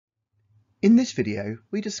In this video,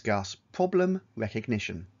 we discuss problem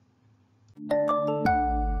recognition.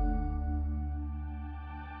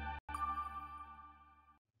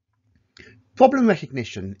 Problem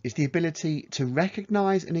recognition is the ability to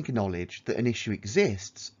recognize and acknowledge that an issue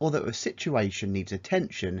exists or that a situation needs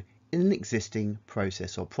attention in an existing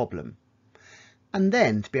process or problem, and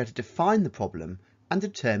then to be able to define the problem and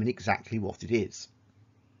determine exactly what it is.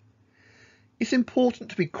 It's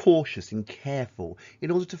important to be cautious and careful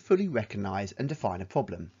in order to fully recognise and define a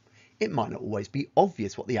problem. It might not always be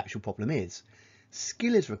obvious what the actual problem is.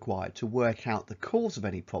 Skill is required to work out the cause of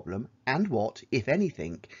any problem and what, if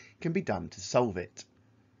anything, can be done to solve it.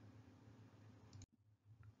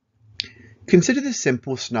 Consider the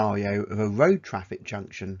simple scenario of a road traffic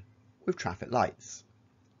junction with traffic lights.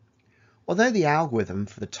 Although the algorithm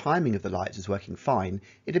for the timing of the lights is working fine,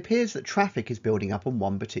 it appears that traffic is building up on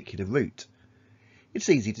one particular route. It's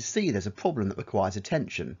easy to see there's a problem that requires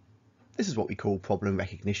attention. This is what we call problem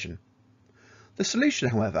recognition. The solution,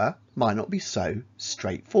 however, might not be so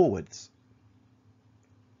straightforward.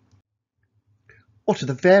 What are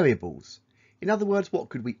the variables? In other words, what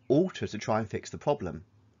could we alter to try and fix the problem?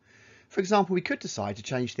 For example, we could decide to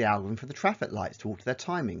change the algorithm for the traffic lights to alter their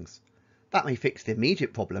timings. That may fix the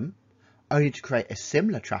immediate problem, only to create a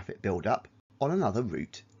similar traffic build-up on another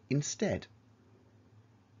route instead.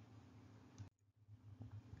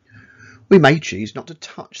 We may choose not to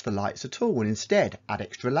touch the lights at all and instead add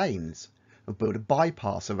extra lanes or build a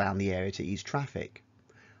bypass around the area to ease traffic.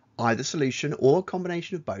 Either solution or a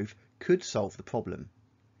combination of both could solve the problem.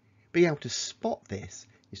 Being able to spot this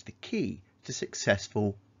is the key to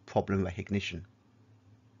successful problem recognition.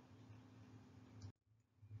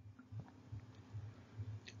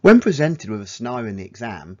 When presented with a scenario in the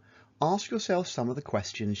exam, ask yourself some of the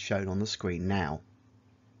questions shown on the screen now.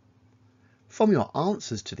 From your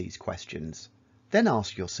answers to these questions, then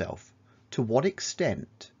ask yourself, to what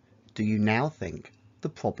extent do you now think the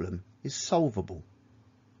problem is solvable?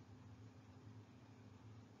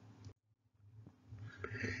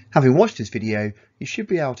 Having watched this video, you should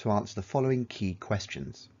be able to answer the following key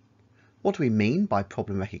questions. What do we mean by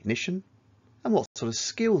problem recognition? And what sort of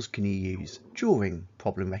skills can you use during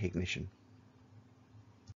problem recognition?